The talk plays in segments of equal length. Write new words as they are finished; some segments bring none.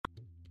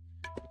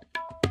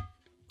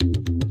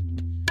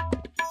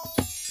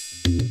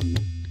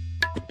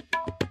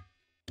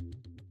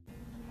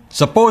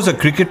Suppose a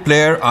cricket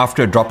player,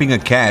 after dropping a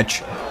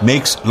catch,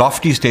 makes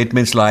lofty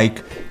statements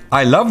like,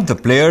 "I love the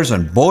players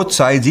on both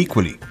sides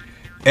equally.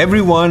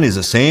 Everyone is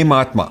the same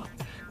Atma.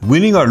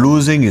 Winning or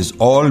losing is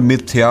all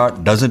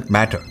mithya, doesn't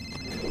matter."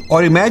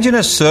 Or imagine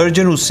a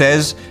surgeon who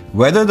says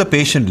whether the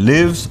patient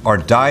lives or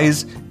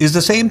dies is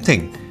the same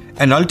thing,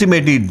 and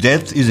ultimately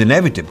death is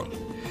inevitable.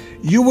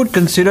 You would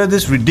consider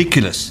this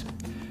ridiculous.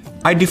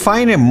 I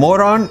define a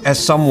moron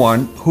as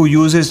someone who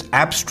uses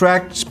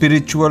abstract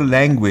spiritual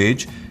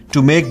language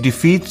to make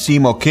defeat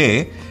seem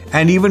okay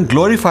and even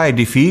glorify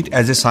defeat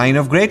as a sign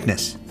of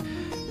greatness.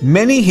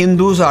 Many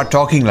Hindus are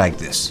talking like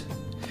this.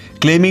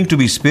 Claiming to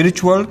be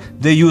spiritual,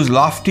 they use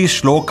lofty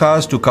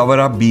shlokas to cover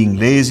up being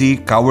lazy,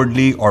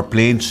 cowardly, or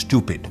plain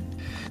stupid.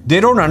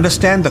 They don't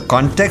understand the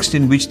context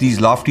in which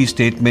these lofty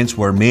statements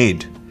were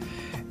made,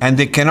 and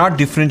they cannot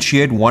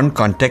differentiate one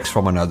context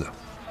from another.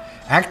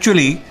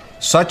 Actually,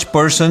 such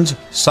persons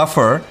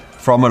suffer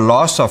from a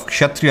loss of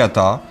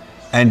kshatriyata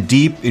and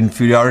deep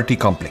inferiority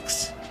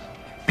complex.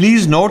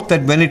 Please note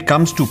that when it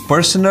comes to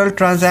personal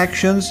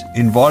transactions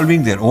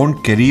involving their own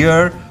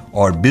career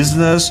or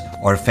business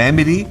or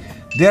family,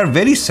 they are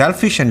very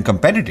selfish and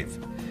competitive.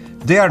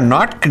 They are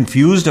not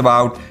confused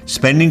about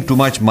spending too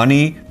much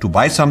money to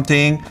buy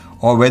something,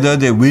 or whether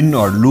they win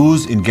or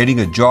lose in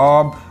getting a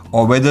job,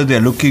 or whether they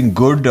are looking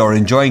good or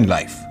enjoying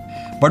life.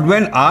 But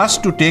when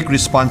asked to take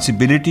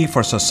responsibility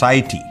for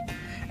society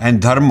and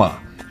dharma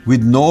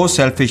with no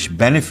selfish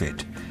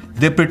benefit,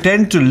 they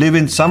pretend to live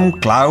in some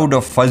cloud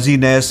of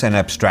fuzziness and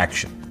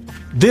abstraction.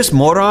 This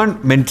moron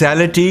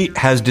mentality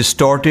has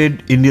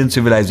distorted Indian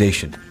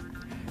civilization.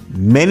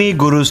 Many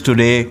gurus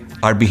today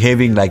are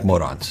behaving like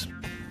morons.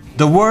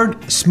 The word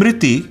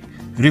smriti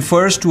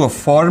refers to a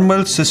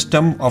formal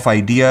system of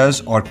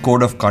ideas or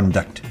code of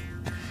conduct.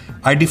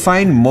 I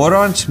define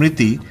moron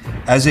smriti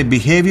as a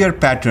behavior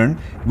pattern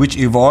which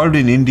evolved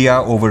in India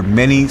over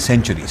many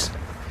centuries.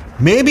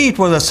 Maybe it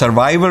was a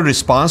survival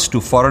response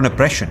to foreign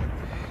oppression.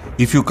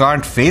 If you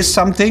can't face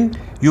something,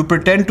 you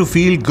pretend to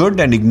feel good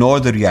and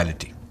ignore the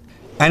reality.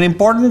 An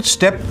important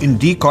step in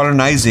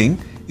decolonizing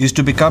is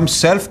to become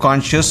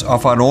self-conscious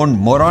of our own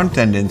moron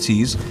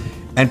tendencies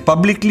and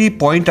publicly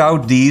point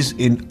out these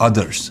in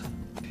others.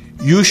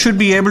 You should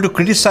be able to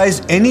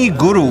criticize any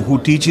guru who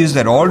teaches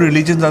that all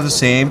religions are the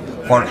same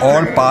or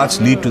all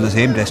paths lead to the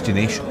same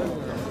destination.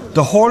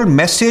 The whole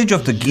message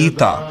of the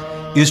Gita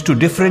is to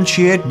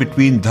differentiate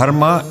between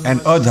dharma and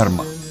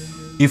adharma.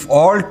 If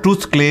all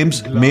truth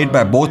claims made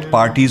by both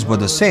parties were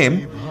the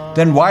same,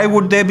 then why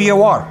would there be a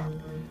war?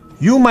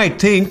 You might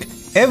think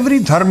every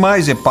dharma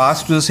is a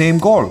path to the same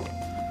goal.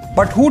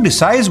 But who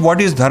decides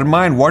what is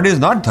dharma and what is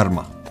not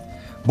dharma?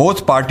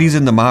 Both parties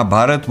in the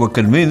Mahabharata were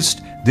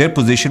convinced their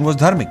position was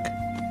dharmic.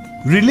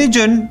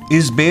 Religion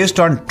is based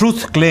on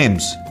truth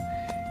claims,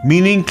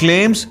 meaning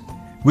claims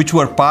which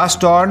were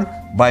passed on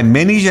by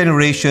many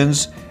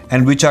generations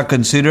and which are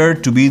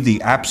considered to be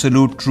the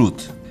absolute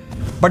truth.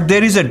 But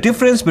there is a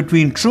difference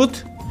between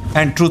truth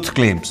and truth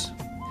claims.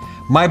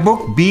 My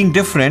book, Being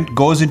Different,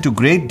 goes into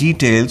great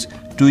details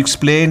to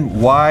explain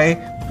why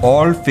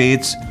all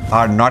faiths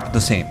are not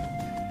the same.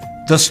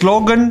 The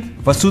slogan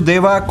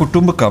Vasudhaiva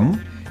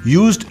Kutumbakam,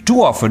 used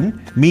too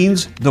often,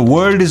 means the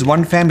world is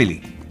one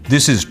family.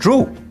 This is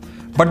true.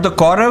 But the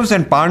Kauravas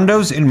and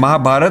Pandavas in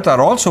Mahabharata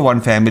are also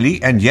one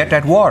family and yet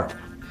at war.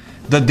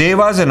 The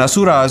Devas and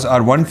Asuras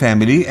are one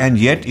family and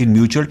yet in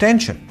mutual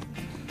tension.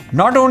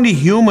 Not only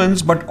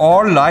humans but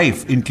all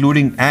life,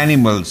 including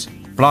animals,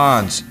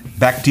 plants,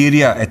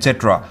 bacteria,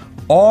 etc.,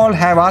 all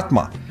have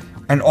Atma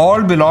and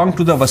all belong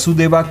to the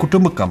Vasudhaiva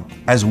Kutumbakam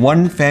as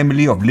one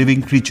family of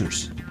living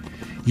creatures.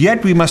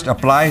 Yet we must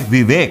apply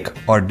vivek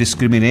or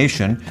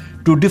discrimination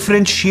to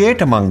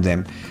differentiate among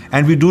them,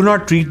 and we do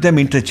not treat them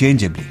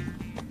interchangeably.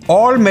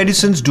 All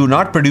medicines do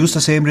not produce the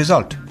same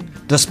result.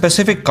 The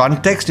specific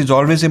context is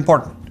always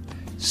important.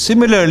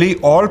 Similarly,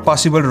 all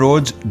possible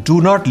roads do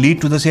not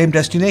lead to the same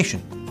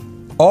destination.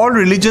 All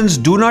religions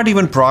do not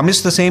even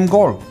promise the same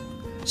goal.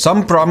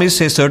 Some promise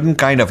a certain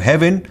kind of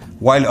heaven,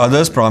 while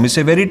others promise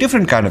a very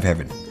different kind of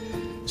heaven.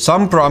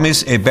 Some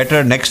promise a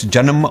better next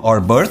janam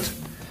or birth,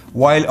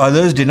 while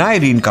others deny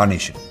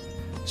reincarnation.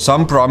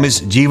 Some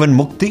promise Jivan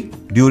Mukti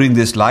during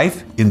this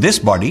life, in this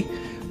body,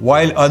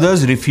 while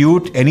others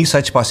refute any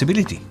such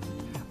possibility.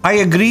 I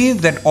agree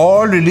that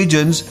all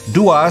religions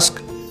do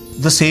ask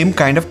the same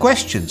kind of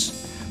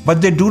questions, but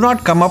they do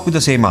not come up with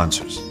the same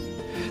answers.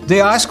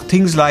 They ask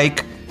things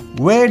like,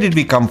 where did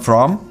we come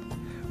from?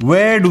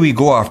 Where do we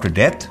go after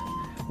death?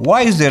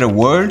 Why is there a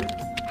world?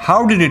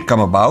 How did it come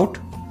about?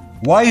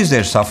 Why is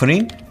there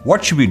suffering?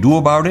 What should we do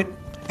about it?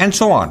 And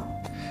so on.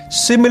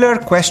 Similar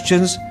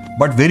questions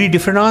but very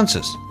different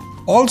answers.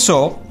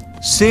 Also,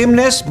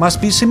 sameness must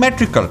be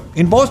symmetrical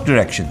in both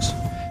directions.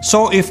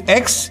 So if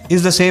X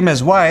is the same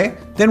as Y,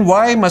 then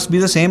Y must be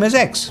the same as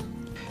X.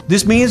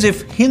 This means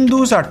if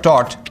Hindus are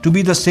taught to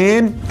be the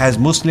same as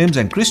Muslims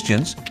and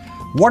Christians,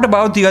 what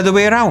about the other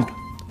way around?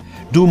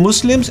 Do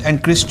Muslims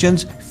and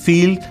Christians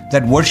feel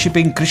that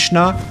worshipping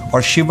Krishna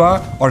or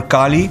Shiva or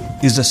Kali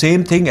is the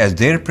same thing as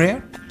their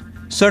prayer?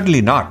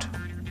 Certainly not.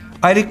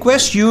 I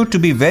request you to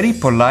be very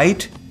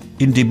polite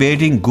in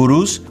debating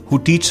gurus who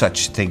teach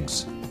such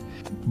things.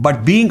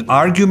 But being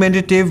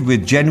argumentative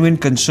with genuine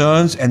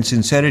concerns and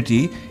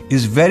sincerity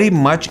is very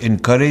much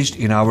encouraged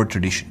in our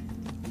tradition.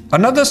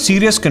 Another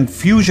serious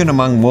confusion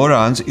among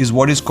morons is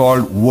what is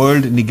called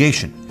world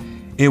negation,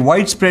 a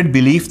widespread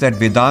belief that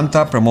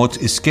Vedanta promotes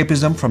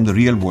escapism from the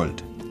real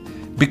world.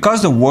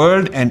 Because the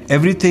world and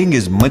everything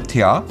is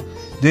mithya,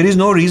 there is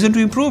no reason to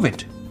improve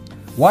it.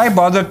 Why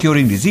bother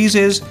curing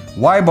diseases?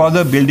 Why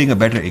bother building a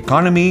better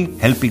economy,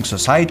 helping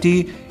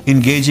society,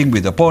 engaging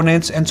with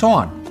opponents, and so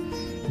on?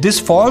 This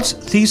false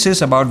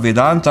thesis about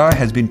Vedanta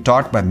has been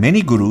taught by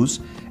many gurus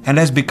and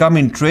has become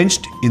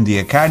entrenched in the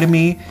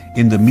academy,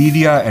 in the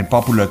media and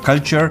popular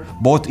culture,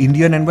 both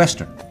Indian and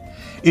Western.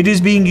 It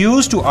is being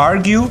used to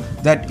argue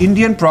that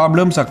Indian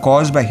problems are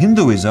caused by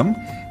Hinduism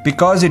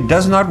because it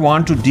does not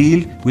want to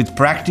deal with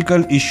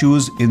practical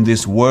issues in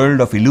this world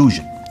of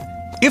illusion.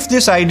 If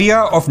this idea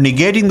of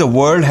negating the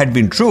world had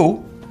been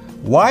true,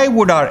 why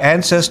would our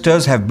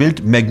ancestors have built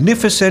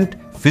magnificent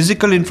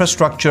physical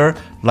infrastructure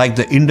like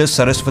the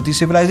Indus-Saraswati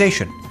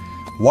civilization?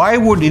 Why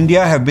would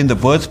India have been the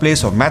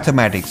birthplace of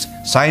mathematics,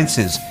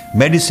 sciences,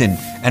 medicine,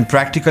 and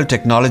practical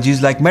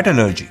technologies like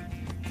metallurgy?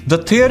 The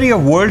theory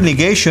of world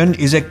negation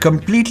is a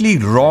completely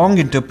wrong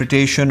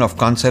interpretation of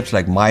concepts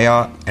like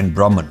Maya and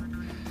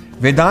Brahman.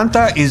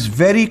 Vedanta is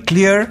very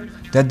clear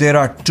that there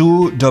are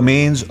two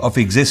domains of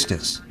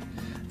existence.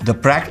 The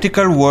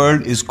practical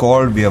world is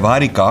called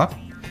Vyavaharika,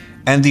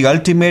 and the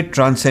ultimate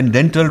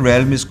transcendental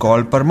realm is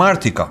called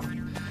Paramarthika.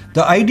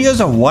 The ideas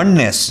of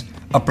oneness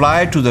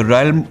apply to the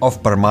realm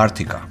of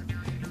Paramarthika.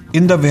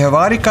 In the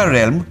Vyavaharika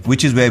realm,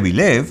 which is where we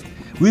live,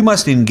 we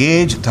must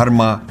engage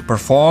dharma,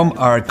 perform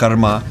our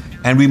karma,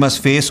 and we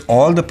must face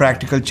all the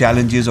practical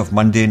challenges of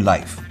mundane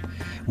life.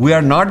 We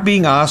are not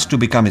being asked to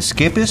become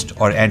escapist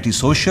or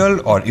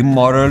antisocial or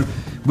immoral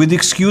with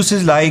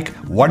excuses like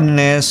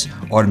oneness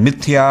or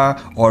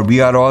mithya or we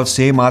are all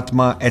same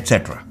Atma,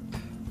 etc.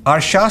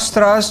 Our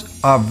Shastras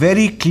are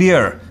very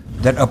clear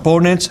that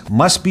opponents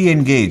must be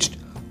engaged,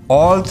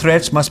 all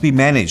threats must be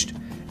managed,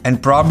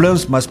 and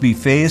problems must be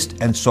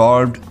faced and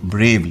solved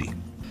bravely.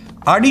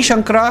 Adi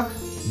Shankara,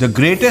 the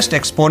greatest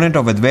exponent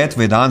of Advaita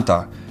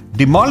Vedanta,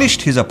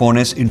 demolished his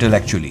opponents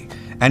intellectually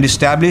and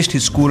established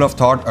his school of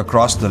thought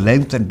across the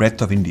length and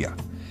breadth of India.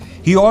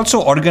 He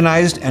also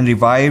organized and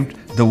revived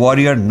the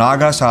warrior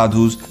Naga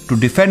sadhus to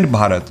defend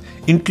Bharat,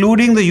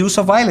 including the use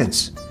of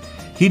violence.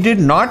 He did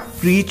not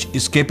preach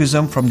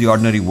escapism from the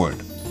ordinary world.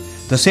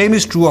 The same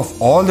is true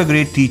of all the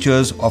great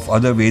teachers of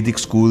other Vedic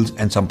schools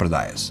and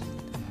sampradayas.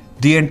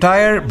 The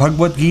entire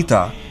Bhagavad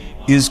Gita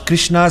is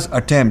Krishna's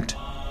attempt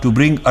to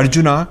bring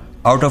Arjuna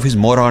out of his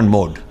moron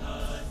mode.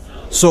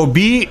 So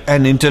be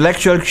an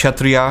intellectual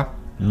Kshatriya,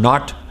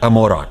 not a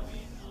moron.